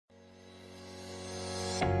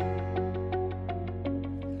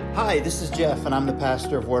Hi, this is Jeff, and I'm the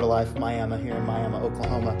pastor of Word of Life Miami here in Miami,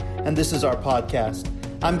 Oklahoma, and this is our podcast.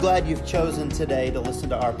 I'm glad you've chosen today to listen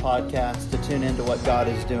to our podcast, to tune into what God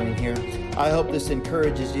is doing here. I hope this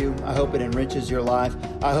encourages you. I hope it enriches your life.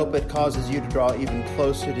 I hope it causes you to draw even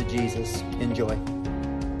closer to Jesus. Enjoy.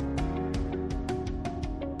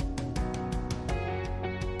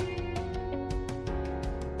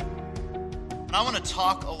 And I want to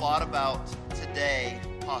talk a lot about today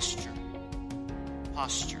posture.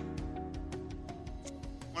 Posture.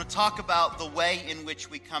 I want to talk about the way in which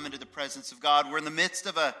we come into the presence of God. We're in the midst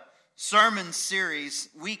of a sermon series.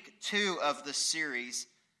 Week 2 of the series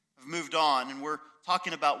have moved on, and we're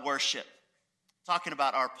talking about worship, talking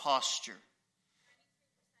about our posture.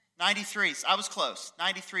 93, I was close.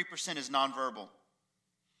 93% is nonverbal.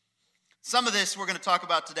 Some of this we're going to talk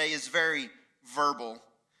about today is very verbal.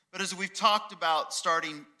 But as we've talked about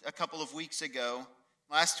starting a couple of weeks ago,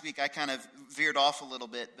 last week I kind of veered off a little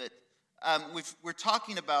bit, but we're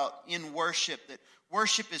talking about in worship that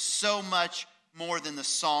worship is so much more than the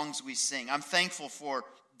songs we sing. I'm thankful for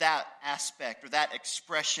that aspect or that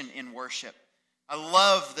expression in worship. I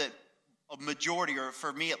love that a majority, or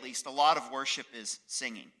for me at least, a lot of worship is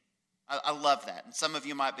singing. I love that. And some of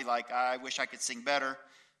you might be like, I wish I could sing better.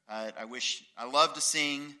 I love to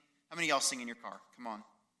sing. How many of y'all sing in your car? Come on.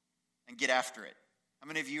 And get after it. How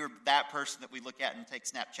many of you are that person that we look at and take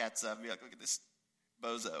Snapchats of and be like, look at this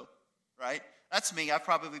bozo, right? That's me. I've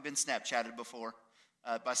probably been Snapchatted before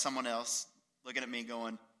by someone else looking at me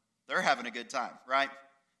going, they're having a good time, right?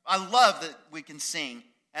 I love that we can sing.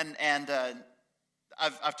 And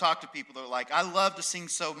I've talked to people that are like, I love to sing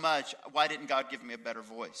so much. Why didn't God give me a better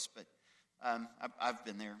voice? But I've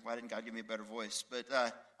been there. Why didn't God give me a better voice? But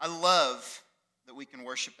I love that we can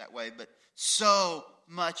worship that way, but so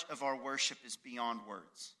much of our worship is beyond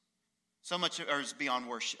words. So much is beyond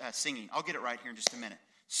worship, singing. I'll get it right here in just a minute.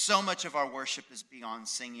 So much of our worship is beyond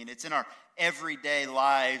singing. It's in our everyday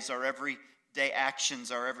lives, our everyday actions,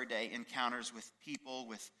 our everyday encounters with people,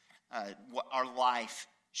 with what our life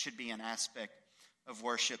should be an aspect of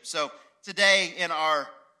worship. So today in our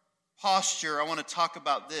posture, I want to talk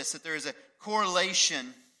about this, that there is a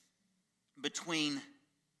correlation between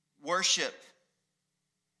worship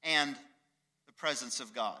and the presence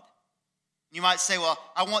of God. You might say, well,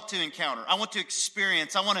 I want to encounter, I want to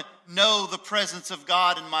experience, I want to know the presence of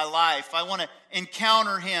God in my life. I want to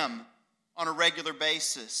encounter Him on a regular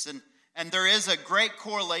basis. And there is a great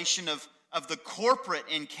correlation of the corporate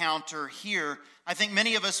encounter here. I think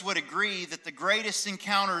many of us would agree that the greatest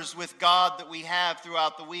encounters with God that we have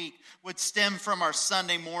throughout the week would stem from our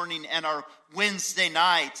Sunday morning and our Wednesday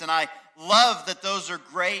nights. And I love that those are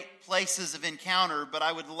great places of encounter, but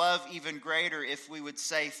I would love even greater if we would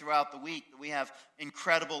say throughout the week that we have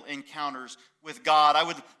incredible encounters with God. I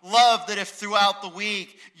would love that if throughout the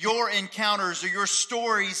week your encounters or your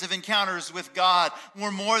stories of encounters with God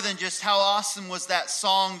were more than just how awesome was that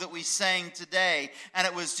song that we sang today, and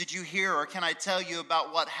it was, did you hear or can I tell you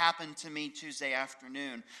about what happened to me Tuesday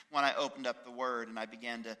afternoon when I opened up the Word and I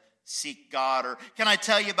began to seek God? Or can I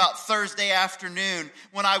tell you about Thursday afternoon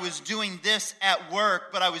when I was doing this at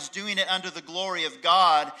work, but I was doing it under the glory of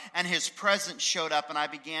God and His presence showed up and I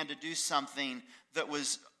began to do something that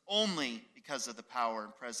was only because of the power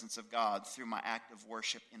and presence of God through my act of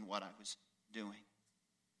worship in what I was doing.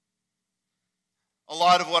 A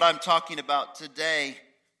lot of what I'm talking about today,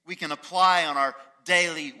 we can apply on our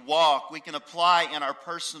daily walk. We can apply in our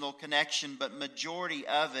personal connection, but majority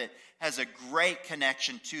of it has a great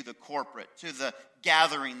connection to the corporate, to the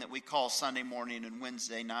gathering that we call Sunday morning and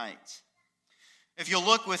Wednesday nights. If you'll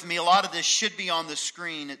look with me, a lot of this should be on the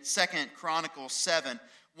screen. It's 2 Chronicles 7,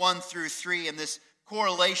 1 through 3, and this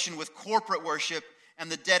correlation with corporate worship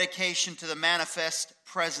and the dedication to the manifest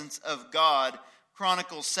presence of God. 2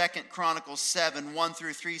 Chronicles 7, 1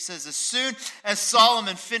 through 3 says, as soon as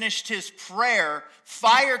Solomon finished his prayer,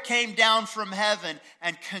 fire came down from heaven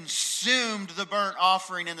and consumed the burnt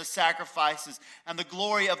offering and the sacrifices, and the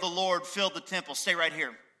glory of the Lord filled the temple. Stay right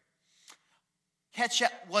here. Catch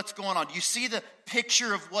up what's going on. You see the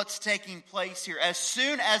picture of what's taking place here. As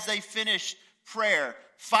soon as they finished prayer,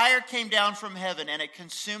 fire came down from heaven and it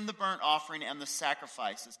consumed the burnt offering and the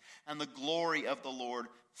sacrifices, and the glory of the Lord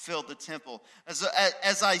filled the temple.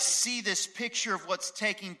 As I see this picture of what's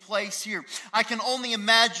taking place here, I can only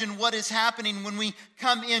imagine what is happening when we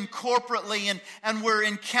come in corporately and we're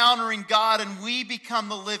encountering God and we become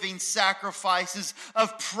the living sacrifices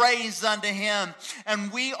of praise unto Him.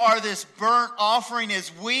 And we are this burnt offering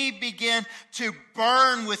as we begin to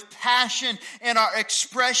burn with passion in our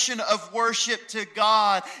expression of worship to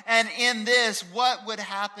God. And in this, what would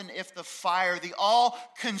happen if the fire, the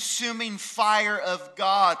all-consuming fire of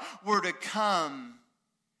God, God were to come,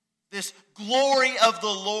 this glory of the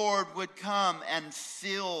Lord would come and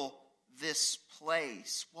fill this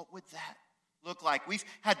place, what would that look like? We've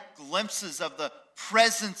had glimpses of the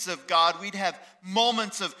presence of God. We'd have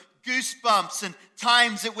moments of goosebumps and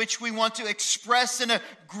times at which we want to express in a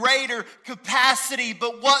greater capacity.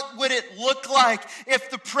 But what would it look like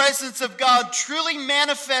if the presence of God truly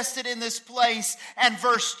manifested in this place and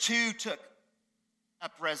verse 2 took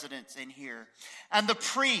up residence in here? And the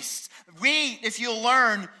priests, if you'll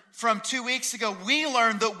learn from 2 weeks ago, we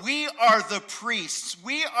learned that we are the priests.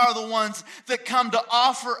 We are the ones that come to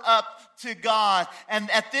offer up to God.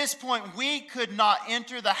 And at this point, we could not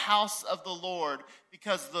enter the house of the Lord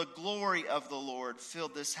because the glory of the Lord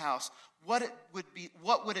filled this house. What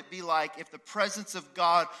would it be like if the presence of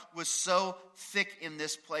God was so thick in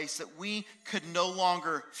this place that we could no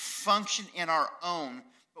longer function in our own,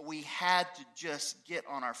 but we had to just get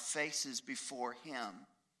on our faces before Him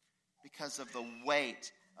because of the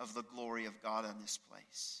weight of the glory of God in this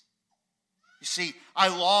place? You see,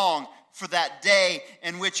 I long for that day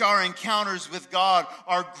in which our encounters with God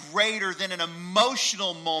are greater than an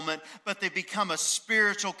emotional moment, but they become a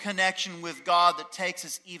spiritual connection with God that takes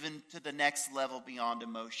us even to the next level beyond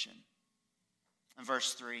emotion. And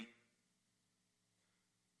verse 3.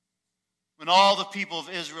 When all the people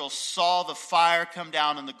of Israel saw the fire come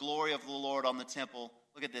down and the glory of the Lord on the temple,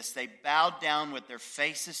 look at this, they bowed down with their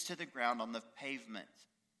faces to the ground on the pavement.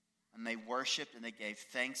 And they worshipped and they gave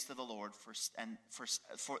thanks to the Lord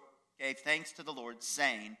gave thanks to the Lord,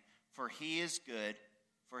 saying, "For He is good,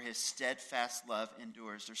 for His steadfast love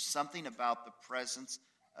endures." There's something about the presence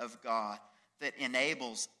of God that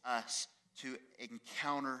enables us to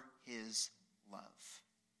encounter His love.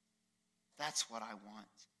 That's what I want.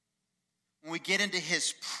 When we get into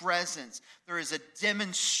His presence, there is a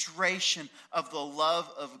demonstration of the love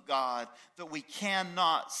of God that we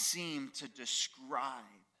cannot seem to describe.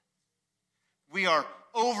 We are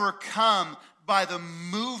overcome by the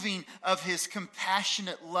moving of His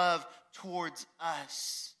compassionate love towards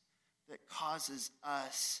us that causes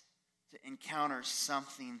us to encounter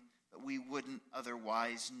something that we wouldn't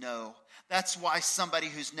otherwise know. That's why somebody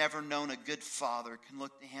who's never known a good father can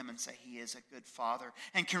look to Him and say He is a good father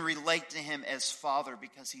and can relate to Him as Father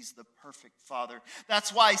because He's the perfect Father.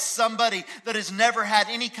 That's why somebody that has never had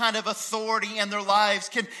any kind of authority in their lives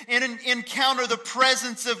can encounter the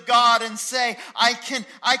presence of God and say, I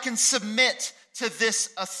can submit to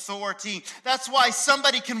this authority. That's why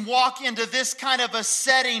somebody can walk into this kind of a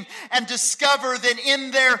setting and discover that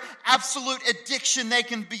in their absolute addiction they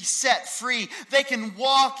can be set free. They can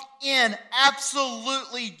walk in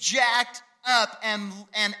absolutely jacked up and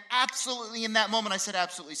absolutely in that moment, I said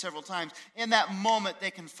absolutely several times, in that moment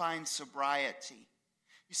they can find sobriety.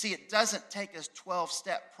 You see, it doesn't take a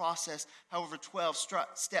 12-step process. However,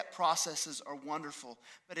 12-step processes are wonderful.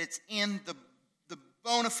 But it's in the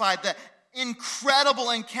bona fide, the incredible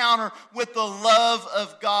encounter with the love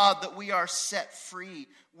of God that we are set free.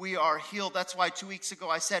 We are healed. That's why 2 weeks ago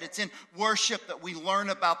I said it's in worship that we learn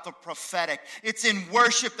about the prophetic. It's in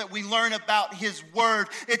worship that we learn about His word.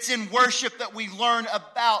 It's in worship that we learn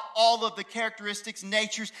about all of the characteristics,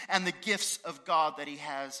 natures, and the gifts of God that He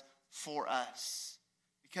has for us.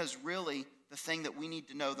 Because really, the thing that we need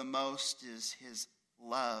to know the most is His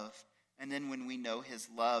love. And then when we know His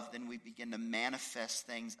love, then we begin to manifest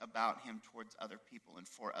things about Him towards other people and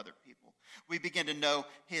for other people. We begin to know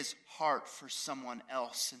His heart for someone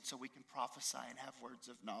else, and so we can prophesy and have words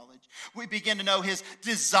of knowledge. We begin to know His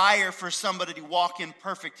desire for somebody to walk in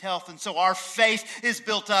perfect health, and so our faith is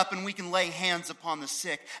built up and we can lay hands upon the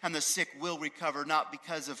sick, and the sick will recover, not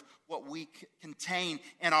because of what we contain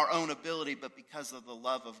in our own ability, but because of the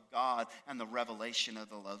love of God and the revelation of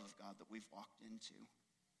the love of God that we've walked into.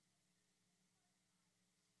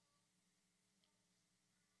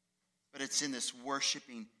 But it's in this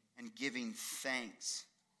worshiping and giving thanks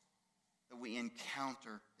that we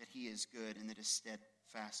encounter that He is good and that His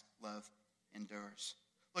steadfast love endures.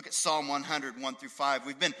 Look at Psalm 100, 1-5.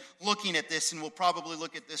 We've been looking at this, and we'll probably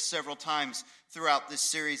look at this several times throughout this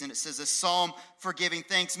series. And it says, a psalm for giving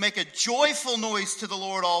thanks. Make a joyful noise to the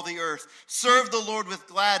Lord, all the earth. Serve the Lord with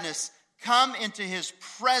gladness. Come into His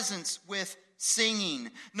presence with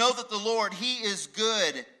singing. Know that the Lord, He is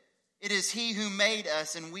good. It is He who made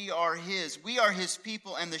us, and we are His. We are His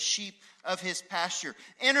people and the sheep of His pasture.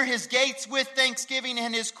 Enter His gates with thanksgiving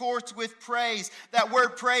and His courts with praise. That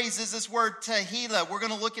word praise is this word tehillah. We're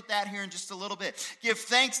going to look at that here in just a little bit. Give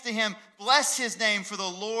thanks to Him. Bless His name, for the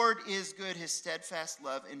Lord is good. His steadfast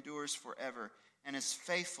love endures forever. and his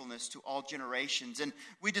faithfulness to all generations. And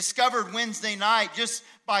we discovered Wednesday night, just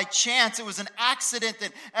by chance, it was an accident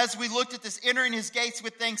that as we looked at this, entering his gates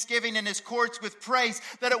with thanksgiving and his courts with praise,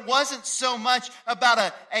 that it wasn't so much about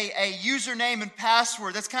a username and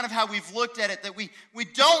password. That's kind of how we've looked at it, that we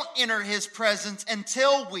don't enter his presence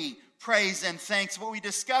until we praise and thanks. But we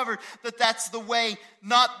discovered that that's the way,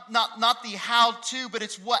 not the how-to, but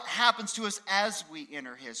it's what happens to us as we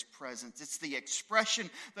enter his presence. It's the expression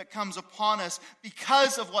that comes upon us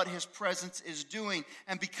because of what his presence is doing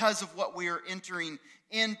and because of what we are entering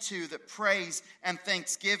into, that praise and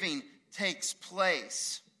thanksgiving takes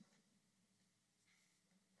place.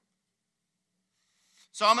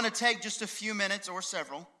 So I'm going to take just a few minutes or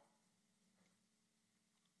several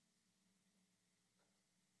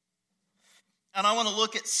and I want to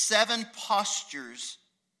look at 7 postures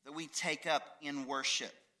that we take up in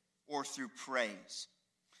worship or through praise.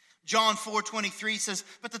 John 4:23 says,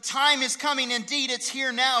 "But the time is coming, indeed it's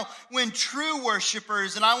here now, when true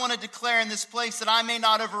worshipers," and I want to declare in this place that I may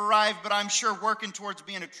not have arrived, but I'm sure working towards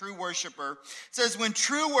being a true worshiper. It says, when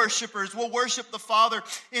true worshipers will worship the Father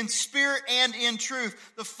in spirit and in truth.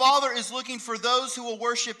 The Father is looking for those who will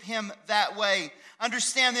worship him that way.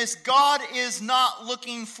 Understand this, God is not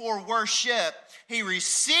looking for worship. He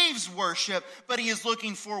receives worship, but he is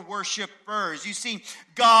looking for worshipers. You see,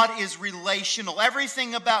 God is relational.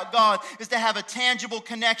 Everything about God is to have a tangible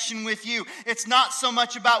connection with you. It's not so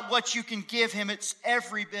much about what you can give him. It's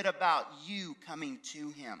every bit about you coming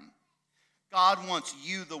to him. God wants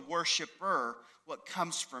you, the worshiper. What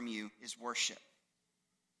comes from you is worship.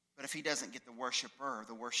 But if he doesn't get the worshiper,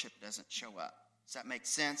 the worship doesn't show up. Does that make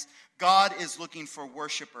sense? God is looking for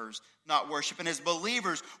worshipers, not worship. And as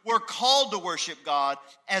believers, we're called to worship God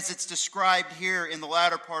as it's described here in the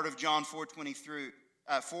latter part of John 4:23,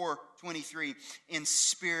 in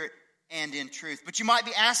spirit and in truth. But you might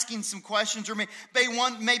be asking some questions or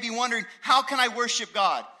maybe wondering, how can I worship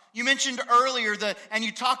God? You mentioned earlier, and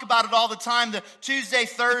you talk about it all the time, the Tuesday,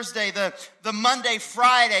 Thursday, the Monday,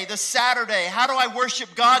 Friday, the Saturday. How do I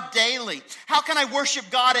worship God daily? How can I worship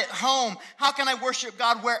God at home? How can I worship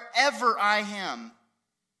God wherever I am?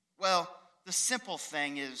 Well, the simple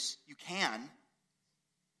thing is you can.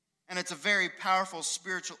 And it's a very powerful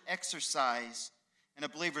spiritual exercise in a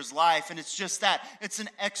believer's life. And it's just that. It's an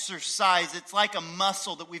exercise. It's like a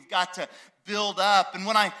muscle that we've got to build up. And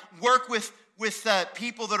when I work with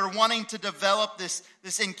people that are wanting to develop this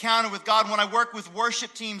encounter with God, when I work with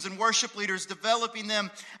worship teams and worship leaders, developing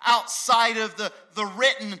them outside of the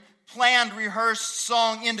written, planned, rehearsed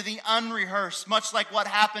song into the unrehearsed, much like what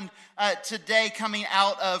happened today coming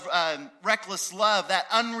out of Reckless Love, that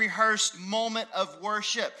unrehearsed moment of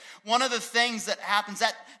worship. One of the things that happens,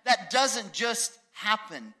 that doesn't just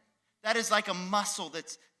happen. That is like a muscle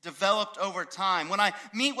that's developed over time. When I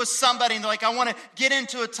meet with somebody and they're like, I want to get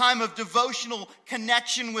into a time of devotional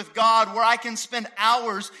connection with God where I can spend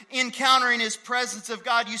hours encountering his presence of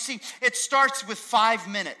God. You see, it starts with 5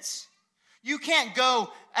 minutes. You can't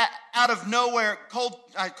go out of nowhere, cold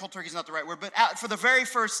turkey is not the right word, but for the very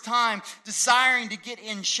first time, desiring to get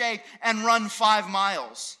in shape and run 5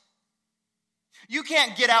 miles. You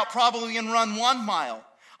can't get out probably and run 1 mile.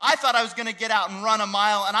 I thought I was going to get out and run a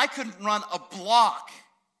mile, and I couldn't run a block.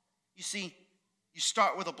 You see, you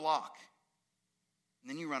start with a block, and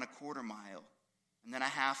then you run a quarter mile, and then a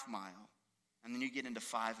half mile, and then you get into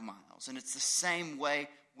 5 miles. And it's the same way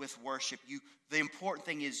with worship. The important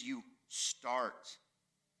thing is you start.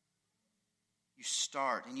 You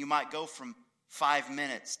start, and you might go from 5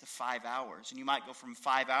 minutes to 5 hours, and you might go from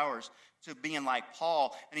 5 hours to being like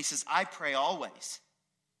Paul, and he says, I pray always.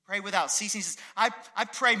 Pray without ceasing. He says, I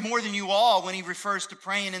pray more than you all, when he refers to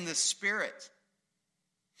praying in the Spirit.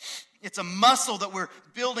 It's a muscle that we're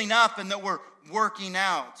building up and that we're working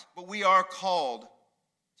out. But we are called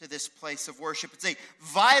to this place of worship. It's a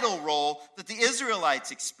vital role that the Israelites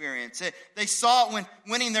experienced. They saw it when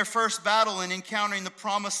winning their first battle and encountering the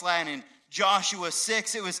promised land in Joshua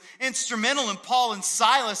 6. It was instrumental in Paul and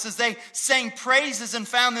Silas as they sang praises and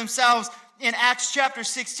found themselves in Acts chapter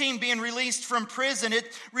 16 being released from prison.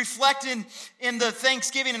 It reflected in the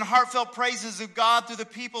thanksgiving and heartfelt praises of God through the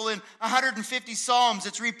people in 150 psalms.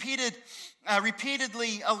 It's repeatedly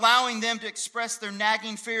allowing them to express their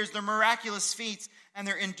nagging fears, their miraculous feats, and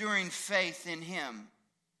their enduring faith in him.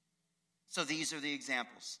 So these are the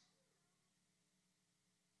examples.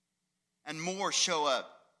 And more show up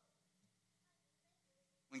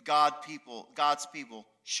when God's people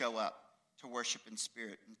show up to worship in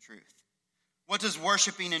spirit and truth. What does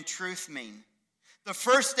worshiping in truth mean? The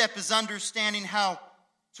first step is understanding how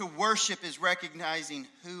to worship is recognizing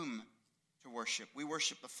whom to worship. We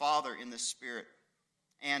worship the Father in the Spirit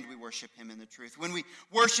and we worship him in the truth. When we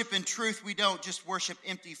worship in truth, we don't just worship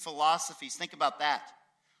empty philosophies. Think about that.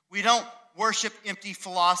 We don't worship empty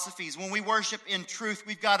philosophies. When we worship in truth,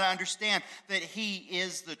 we've got to understand that he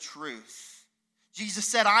is the truth. Jesus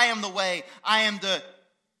said, I am the way, I am the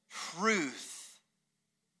truth,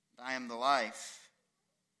 I am the life.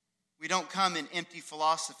 We don't come in empty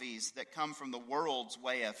philosophies that come from the world's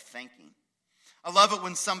way of thinking. I love it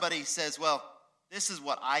when somebody says, well, this is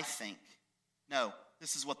what I think. No,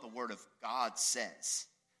 this is what the Word of God says.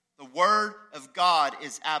 The Word of God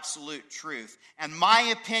is absolute truth. And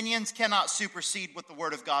my opinions cannot supersede what the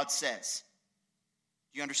Word of God says.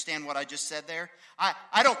 Do you understand what I just said there?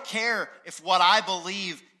 I don't care if what I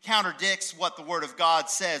believe contradicts what the Word of God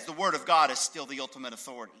says. The Word of God is still the ultimate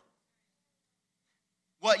authority.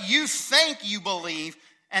 What you think you believe,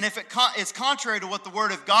 and if it's contrary to what the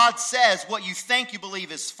Word of God says, what you think you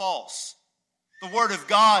believe is false. The Word of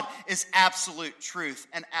God is absolute truth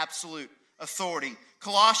and absolute authority.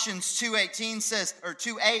 Colossians 2:8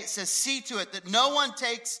 says, see to it that no one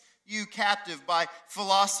takes you captive by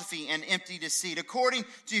philosophy and empty deceit, according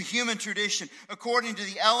to human tradition, according to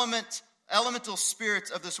the elemental spirits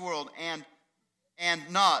of this world, and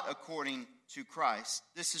not according to Christ.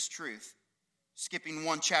 This is truth. Skipping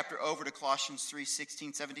one chapter over to Colossians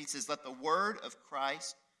 3:16-17 says, let the word of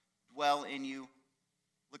Christ dwell in you.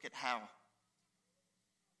 Look at how.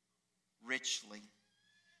 Richly.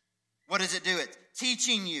 What does it do? It's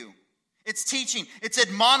teaching you. It's teaching. It's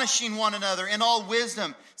admonishing one another in all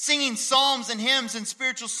wisdom, singing psalms and hymns and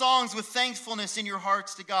spiritual songs with thankfulness in your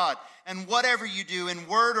hearts to God. And whatever you do in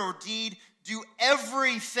word or deed, do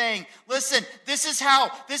everything. Listen, this is how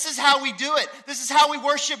we do it. This is how we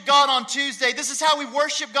worship God on Tuesday. This is how we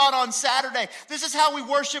worship God on Saturday. This is how we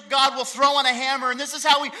worship God while throwing a hammer. And this is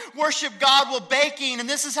how we worship God while baking. And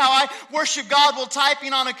this is how I worship God while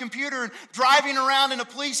typing on a computer and driving around in a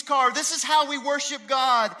police car. This is how we worship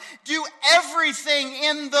God. Do everything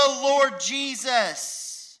in the Lord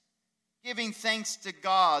Jesus, giving thanks to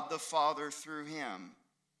God the Father through him.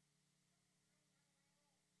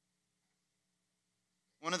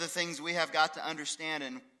 One of the things we have got to understand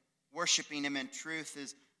in worshiping him in truth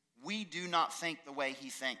is we do not think the way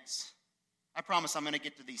he thinks. I promise I'm going to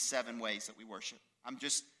get to these 7 ways that we worship. I'm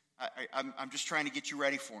just trying to get you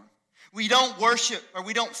ready for him. We don't worship or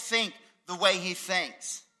we don't think the way he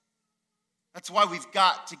thinks. That's why we've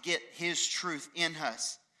got to get his truth in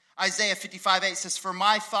us. Isaiah 55:8 says, for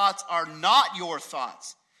my thoughts are not your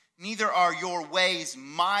thoughts, neither are your ways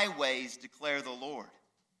my ways, declare the Lord.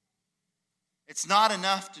 It's not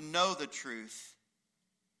enough to know the truth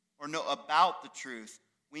or know about the truth.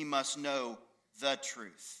 We must know the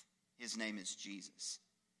truth. His name is Jesus.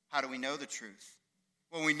 How do we know the truth?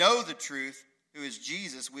 When we know the truth, who is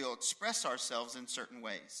Jesus, we'll express ourselves in certain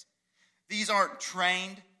ways. These aren't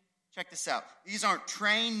trained, check this out, these aren't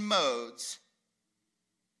trained modes,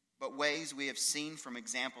 but ways we have seen from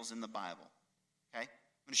examples in the Bible. Okay?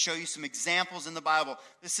 I'm going to show you some examples in the Bible.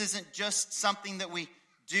 This isn't just something that we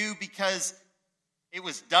do because it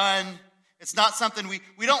was done. It's not something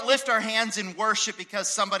we don't lift our hands in worship because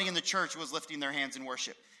somebody in the church was lifting their hands in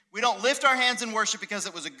worship. We don't lift our hands in worship because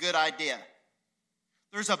it was a good idea.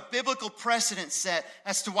 There's a biblical precedent set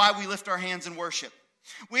as to why we lift our hands in worship.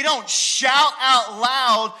 We don't shout out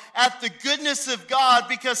loud at the goodness of God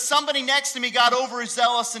because somebody next to me got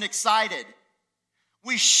overzealous and excited.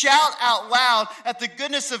 We shout out loud at the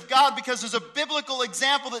goodness of God because there's a biblical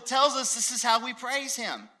example that tells us this is how we praise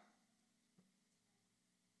him.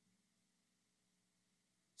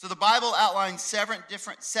 So the Bible outlines 7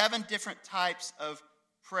 different types of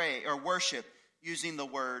pray or worship using the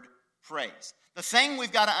word praise. The thing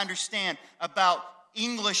we've got to understand about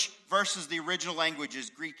English versus the original languages,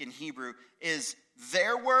 Greek and Hebrew, is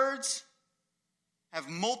their words have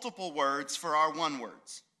multiple words for our one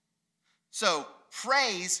words. So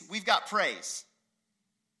praise, we've got praise.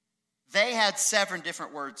 They had 7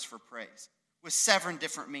 different words for praise with 7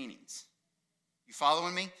 different meanings. You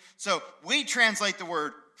following me? So we translate the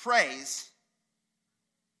word praise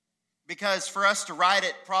because for us to write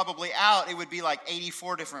it probably out, it would be like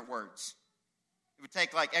 84 different words. It would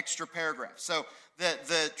take like extra paragraphs. So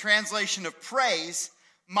the translation of praise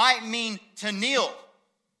might mean to kneel,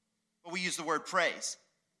 but we use the word praise.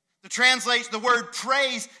 The word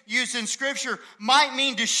praise used in Scripture might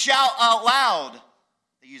mean to shout out loud.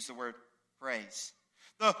 They use the word praise.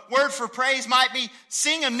 The word for praise might be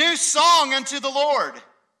sing a new song unto the Lord.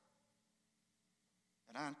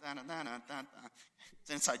 It's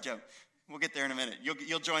an inside joke. We'll get there in a minute.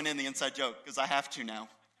 You'll join in the inside joke because I have to now.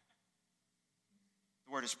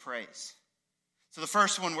 The word is praise. So the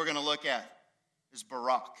first one we're going to look at is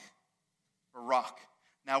Barak. Barak.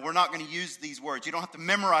 Now, we're not going to use these words. You don't have to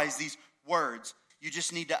memorize these words. You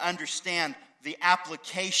just need to understand the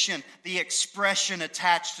application, the expression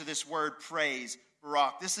attached to this word praise,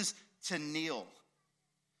 barak. This is to kneel,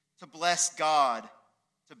 to bless God,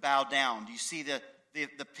 to bow down. Do you see the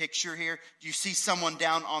picture here? Do you see someone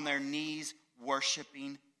down on their knees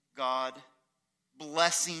worshiping God,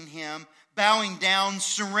 blessing him, bowing down,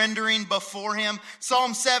 surrendering before him?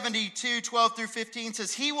 Psalm 72, 12 through 15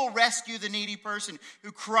 says, he will rescue the needy person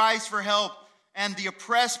who cries for help and the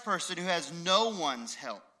oppressed person who has no one's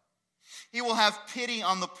help. He will have pity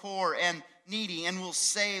on the poor and needy and will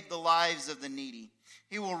save the lives of the needy.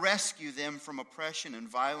 He will rescue them from oppression and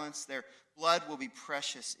violence. Their blood will be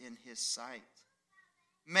precious in his sight.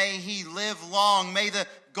 May he live long. May the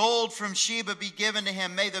gold from Sheba be given to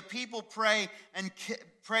him. May the people pray and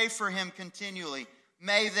pray for him continually.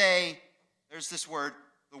 May they, there's this word,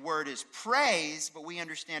 the word is praise, but we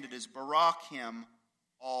understand it as barak him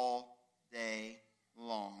all day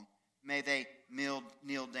long. May they kneel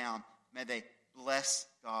down. May they bless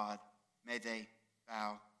God. May they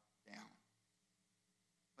bow down.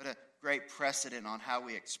 What a great precedent on how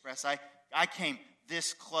we express. I came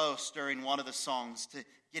this close during one of the songs to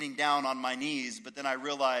getting down on my knees, but then I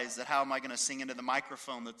realized that how am I going to sing into the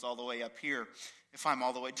microphone that's all the way up here if I'm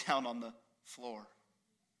all the way down on the floor?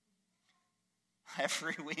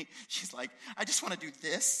 Every week, she's like, I just want to do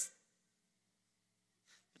this.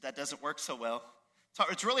 But that doesn't work so well.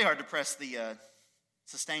 It's really hard to press the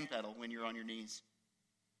sustain pedal when you're on your knees.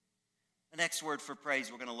 The next word for praise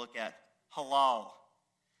we're going to look at, halal.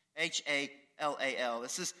 H-A-L-A-L.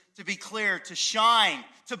 This is to be clear, to shine,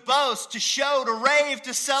 to boast, to show, to rave,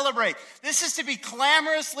 to celebrate. This is to be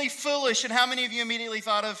clamorously foolish. And how many of you immediately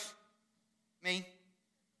thought of me?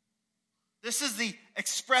 This is the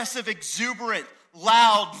expressive, exuberant,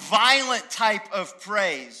 loud, violent type of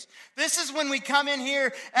praise. This is when we come in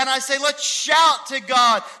here and I say, let's shout to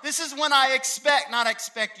God. This is when I not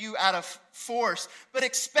expect you out of force, but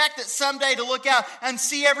expect that someday to look out and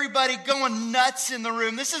see everybody going nuts in the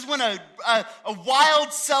room. This is when a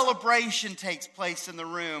wild celebration takes place in the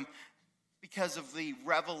room because of the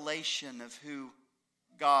revelation of who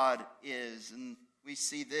God is. And we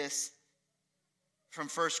see this from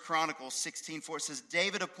 1 Chronicles 16:4. It says,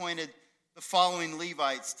 David appointed the following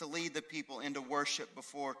Levites to lead the people into worship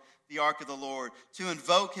before the ark of the Lord, to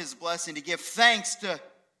invoke his blessing, to give thanks to,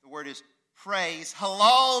 the word is praise,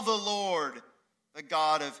 halal the Lord, the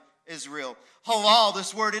God of Israel. Halal,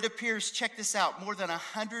 this word, it appears, check this out, more than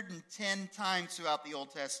 110 times throughout the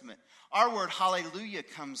Old Testament. Our word hallelujah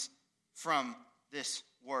comes from this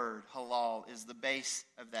word. Halal is the base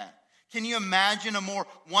of that. Can you imagine a more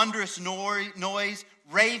wondrous noise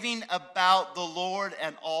raving about the Lord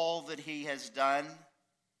and all that he has done?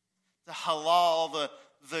 The halal,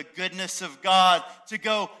 the goodness of God, to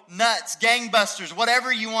go nuts, gangbusters,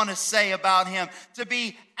 whatever you want to say about him, to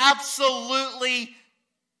be absolutely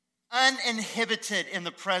uninhibited in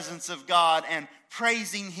the presence of God and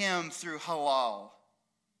praising him through halal.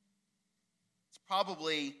 It's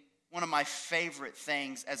probably one of my favorite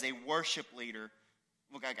things as a worship leader.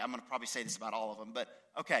 Look, I'm going to probably say this about all of them, but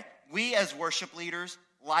okay. We as worship leaders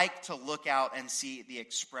like to look out and see the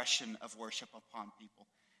expression of worship upon people.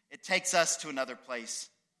 It takes us to another place.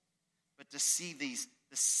 But to see the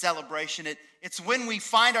celebration, it's when we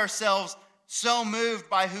find ourselves so moved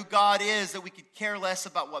by who God is that we could care less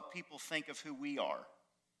about what people think of who we are.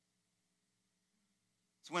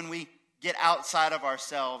 It's when we get outside of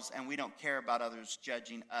ourselves and we don't care about others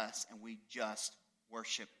judging us and we just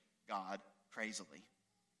worship God crazily.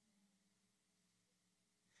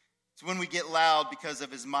 It's when we get loud because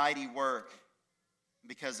of his mighty work,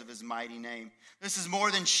 because of his mighty name. This is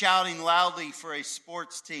more than shouting loudly for a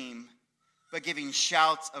sports team, but giving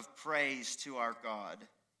shouts of praise to our God.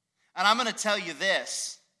 And I'm going to tell you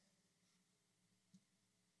this.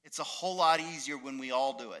 It's a whole lot easier when we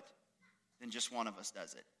all do it than just one of us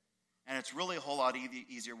does it. And it's really a whole lot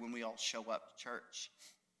easier when we all show up to church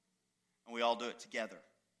and we all do it together.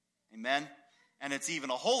 Amen? And it's even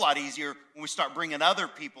a whole lot easier when we start bringing other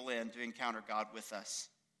people in to encounter God with us.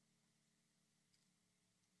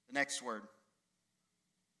 The next word.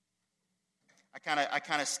 I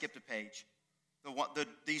kind of skipped a page.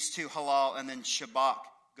 These two, halal and then shabak,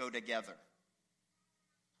 go together.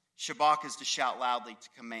 Shabak is to shout loudly, to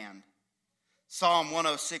command. Psalm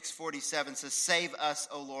 106:47 says, Save us,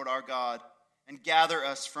 O Lord our God, and gather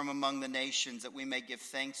us from among the nations, that we may give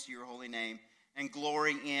thanks to your holy name and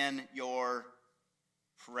glory in your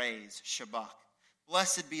praise. Shabak.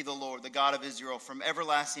 Blessed be the Lord, the God of Israel, from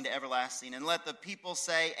everlasting to everlasting. And let the people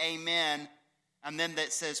say, Amen. And then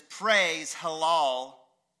that says, praise, halal,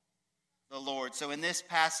 the Lord. So in this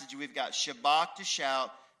passage, we've got Shabach to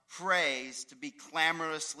shout, praise to be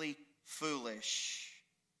clamorously foolish.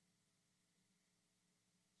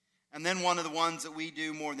 And then one of the ones that we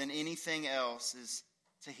do more than anything else is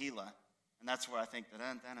Tehillah. And that's where I think the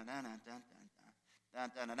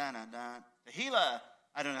Tehillah.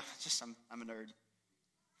 I don't know, just I'm a nerd.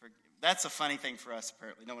 That's a funny thing for us,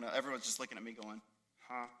 apparently. No one else, everyone's just looking at me going,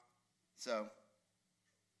 huh? So,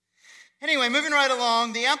 anyway, moving right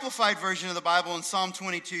along, the Amplified Version of the Bible in Psalm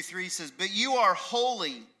 22:3 says, but you are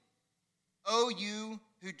holy, O you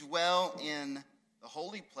who dwell in the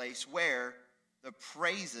holy place where the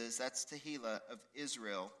praises, that's Tehillah, of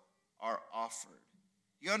Israel are offered.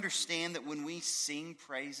 You understand that when we sing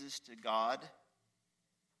praises to God,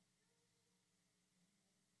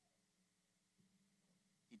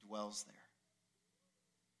 He dwells there.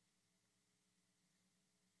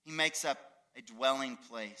 He makes up a dwelling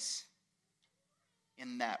place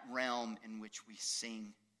in that realm in which we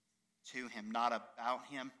sing to Him. Not about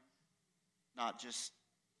Him, not just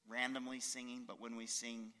randomly singing, but when we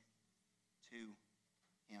sing to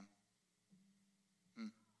Him.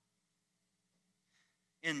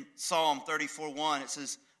 In Psalm 34:1, it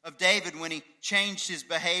says, of David when he changed his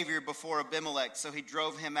behavior before Abimelech, so he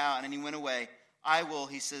drove him out and he went away. I will,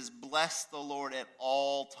 he says, bless the Lord at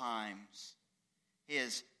all times.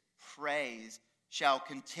 His praise shall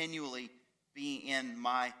continually be in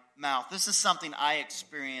my mouth. This is something I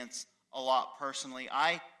experience a lot personally.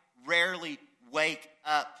 I rarely wake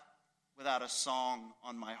up without a song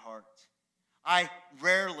on my heart. I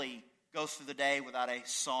rarely go through the day without a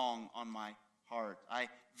song on my heart. I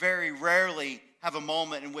very rarely have a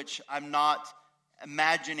moment in which I'm not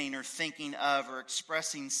imagining or thinking of or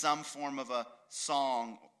expressing some form of a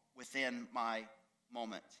song within my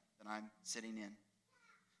moment that I'm sitting in.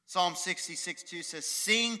 Psalm 66:2 says,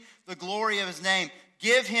 sing the glory of His name.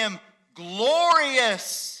 Give Him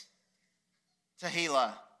glorious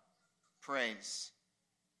Tehillah, praise.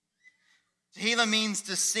 Tehillah means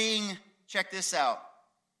to sing, check this out,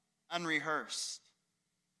 unrehearsed.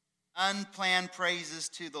 Unplanned praises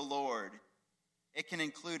to the Lord. It can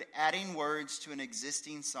include adding words to an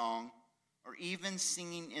existing song or even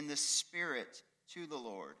singing in the Spirit to the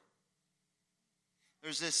Lord.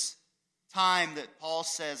 There's this time that Paul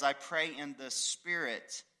says, I pray in the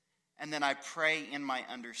Spirit, and then I pray in my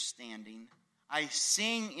understanding. I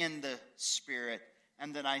sing in the Spirit,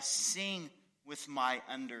 and then I sing with my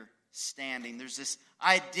understanding. There's this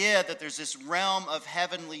idea that there's this realm of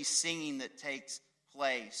heavenly singing that takes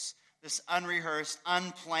place. This unrehearsed,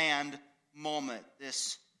 unplanned moment,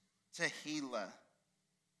 this Tehillah.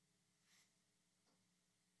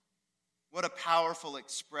 What a powerful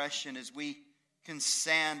expression as we can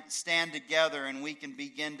stand together and we can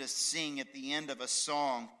begin to sing at the end of a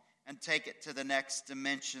song and take it to the next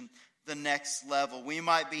dimension, the next level. We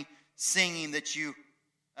might be singing that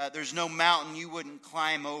there's no mountain you wouldn't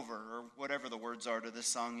climb over, or whatever the words are to this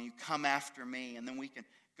song. You come after me, and then we can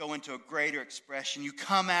go into a greater expression. You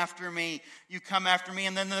come after me, you come after me.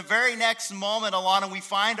 And then the very next moment, Alana, we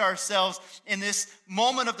find ourselves in this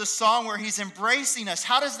moment of the song where He's embracing us.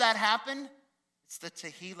 How does that happen? It's the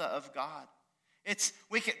Tehillah of God.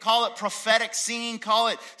 We could call it prophetic singing, call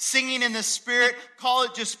it singing in the Spirit, call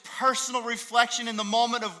it just personal reflection in the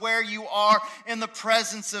moment of where you are in the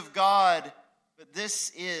presence of God. But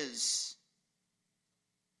this is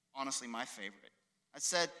honestly my favorite. I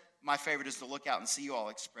said my favorite is to look out and see you all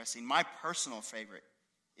expressing. My personal favorite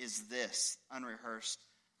is this, unrehearsed,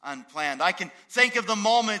 unplanned. I can think of the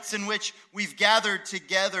moments in which we've gathered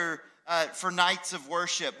together for nights of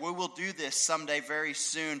worship. We will do this someday very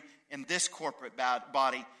soon in this corporate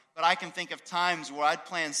body. But I can think of times where I'd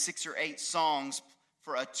plan 6 or 8 songs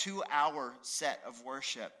for a 2-hour set of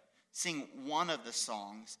worship. Sing one of the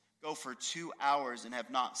songs, go for 2 hours and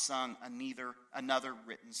have not sung another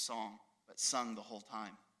written song, but sung the whole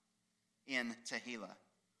time in Tehillah.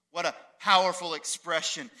 What a powerful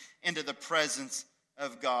expression into the presence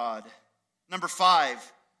of God. Number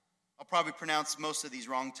 5, I'll probably pronounce most of these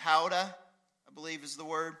wrong. Tauda, I believe is the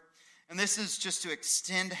word. And this is just to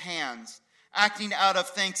extend hands, acting out of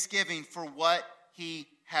thanksgiving for what He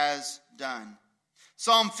has done.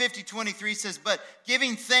 Psalm 50:23 says, but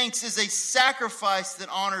giving thanks is a sacrifice that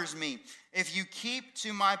honors me. If you keep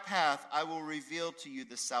to my path, I will reveal to you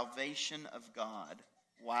the salvation of God.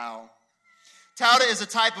 Wow. Tauda is a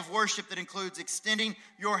type of worship that includes extending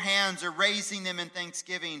your hands or raising them in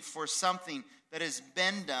thanksgiving for something that has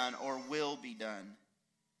been done or will be done.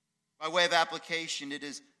 By way of application, it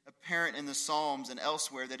is apparent in the Psalms and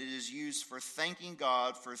elsewhere that it is used for thanking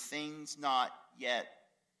God for things not yet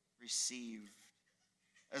received.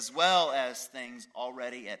 as well as things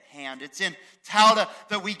already at hand. It's in Tauda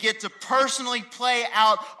that we get to personally play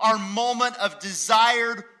out our moment of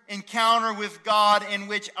desired encounter with God in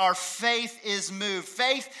which our faith is moved.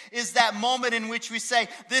 Faith is that moment in which we say,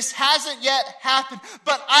 this hasn't yet happened,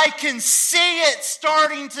 but I can see it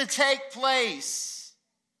starting to take place.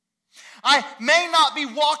 I may not be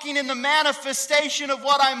walking in the manifestation of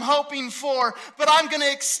what I'm hoping for, but I'm going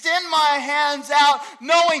to extend my hands out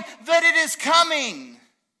knowing that it is coming.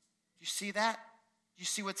 You see that? You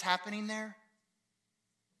see what's happening there?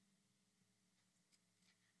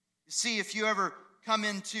 You see, if you ever come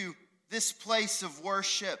into this place of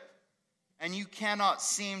worship and you cannot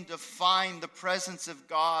seem to find the presence of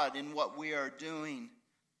God in what we are doing,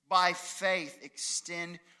 by faith,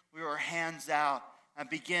 extend your hands out and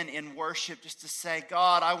begin in worship just to say,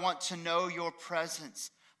 God, I want to know your presence.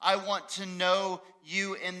 I want to know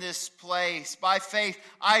you in this place. By faith,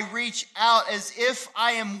 I reach out as if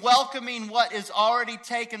I am welcoming what is already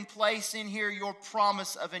taken place in here, your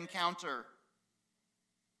promise of encounter.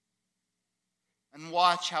 And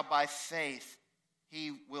watch how by faith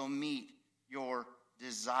he will meet your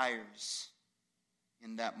desires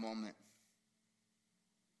in that moment.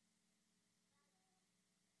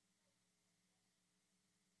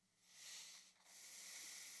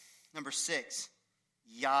 Number 6,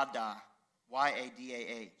 Yada,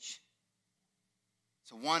 Y-A-D-A-H.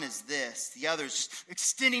 So one is this, the other is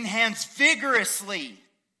extending hands vigorously.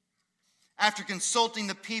 After consulting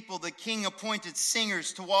the people, the king appointed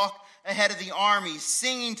singers to walk ahead of the army,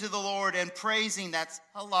 singing to the Lord and praising, that's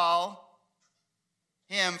halal,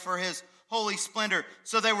 him for his holy splendor.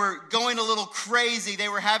 So they were going a little crazy. They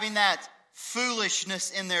were having that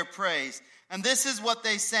foolishness in their praise. And this is what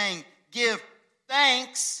they sang, give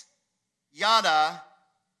thanks, Yada,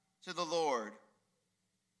 to the Lord.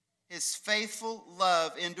 His faithful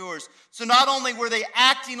love endures. So not only were they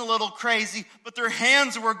acting a little crazy, but their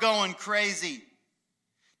hands were going crazy.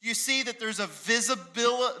 You see that there's a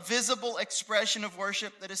visible expression of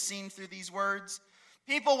worship that is seen through these words.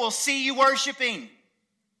 People will see you worshiping.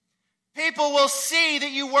 People will see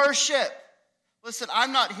that you worship. Listen,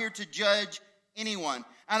 I'm not here to judge anyone.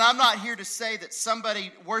 And I'm not here to say that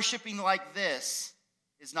somebody worshiping like this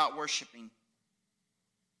is not worshiping.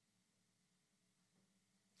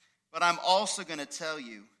 But I'm also going to tell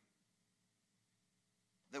you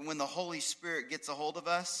that when the Holy Spirit gets a hold of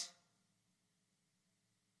us,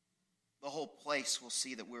 the whole place will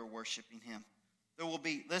see that we're worshiping him. There will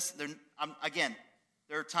be, listen,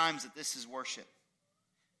 there are times that this is worship.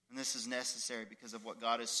 And this is necessary because of what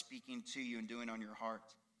God is speaking to you and doing on your heart.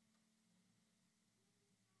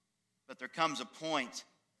 But there comes a point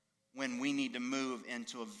when we need to move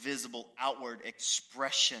into a visible outward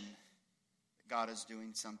expression that God is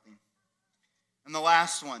doing something. And the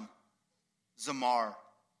last one, Zamar.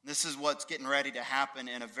 This is what's getting ready to happen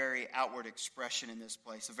in a very outward expression in this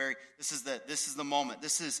place. This is the moment.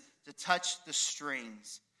 This is to touch the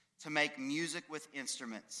strings, to make music with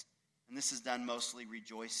instruments. And this is done mostly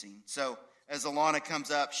rejoicing. So as Alana comes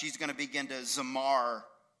up, she's going to begin to Zamar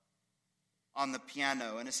on the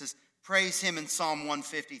piano. And it says, praise him in Psalm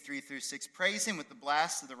 153-6. Praise him with the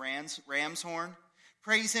blast of the ram's horn.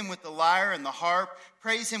 Praise him with the lyre and the harp.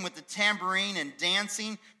 Praise him with the tambourine and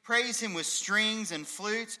dancing. Praise him with strings and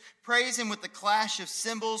flutes. Praise him with the clash of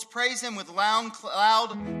cymbals. Praise him with loud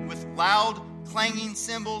clanging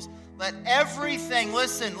cymbals. Let everything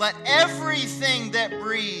that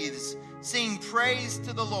breathes sing praise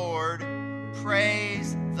to the Lord.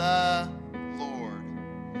 Praise the Lord.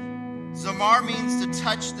 Zamar means to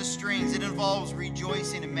touch the strings. It involves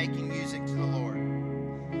rejoicing and making music to the Lord.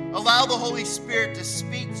 Allow the Holy Spirit to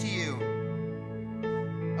speak to you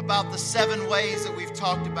about the 7 ways that we've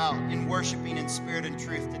talked about in worshiping in spirit and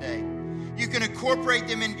truth today. You can incorporate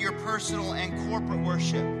them into your personal and corporate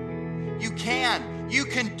worship. You can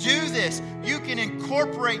do this. You can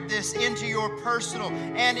incorporate this into your personal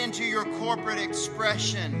and into your corporate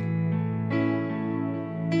expression.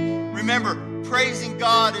 Remember, praising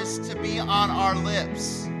God is to be on our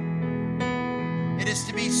lips. It is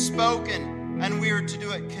to be spoken. And we are to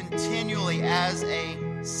do it continually as a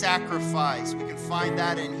sacrifice. We can find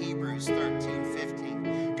that in Hebrews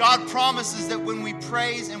 13:15. God promises that when we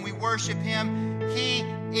praise and we worship him, he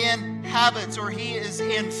inhabits, or he is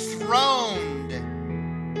enthroned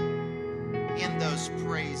in those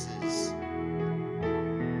praises.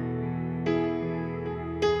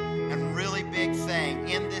 And really big thing,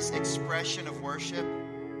 in this expression of worship,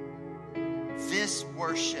 this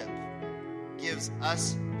worship gives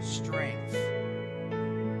us strength.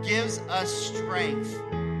 Gives us strength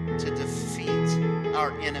to defeat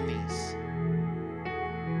our enemies.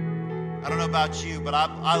 I don't know about you, but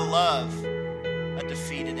I love a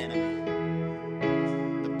defeated enemy.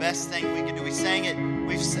 The best thing we can do. We sang it.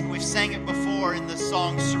 We've sang it before in the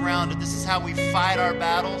song "Surrounded." This is how we fight our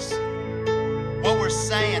battles. What we're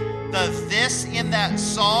saying, the this in that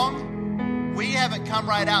song, we haven't come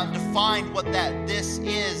right out and defined what that this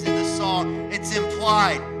is in the song. It's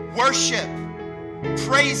implied. Worship,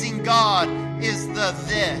 praising God is the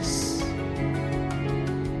this.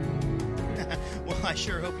 Well, I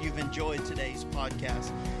sure hope you've enjoyed today's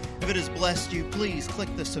podcast. If it has blessed you, please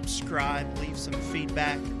click the subscribe, leave some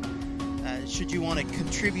feedback. Should you want to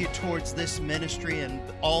contribute towards this ministry and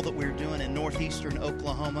all that we're doing in northeastern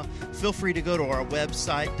Oklahoma, feel free to go to our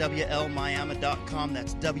website, WLMiami.com.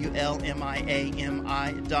 That's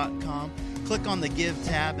WLMIAMI.com. Click on the Give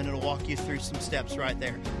tab, and it'll walk you through some steps right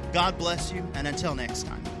there. God bless you, and until next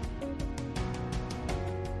time.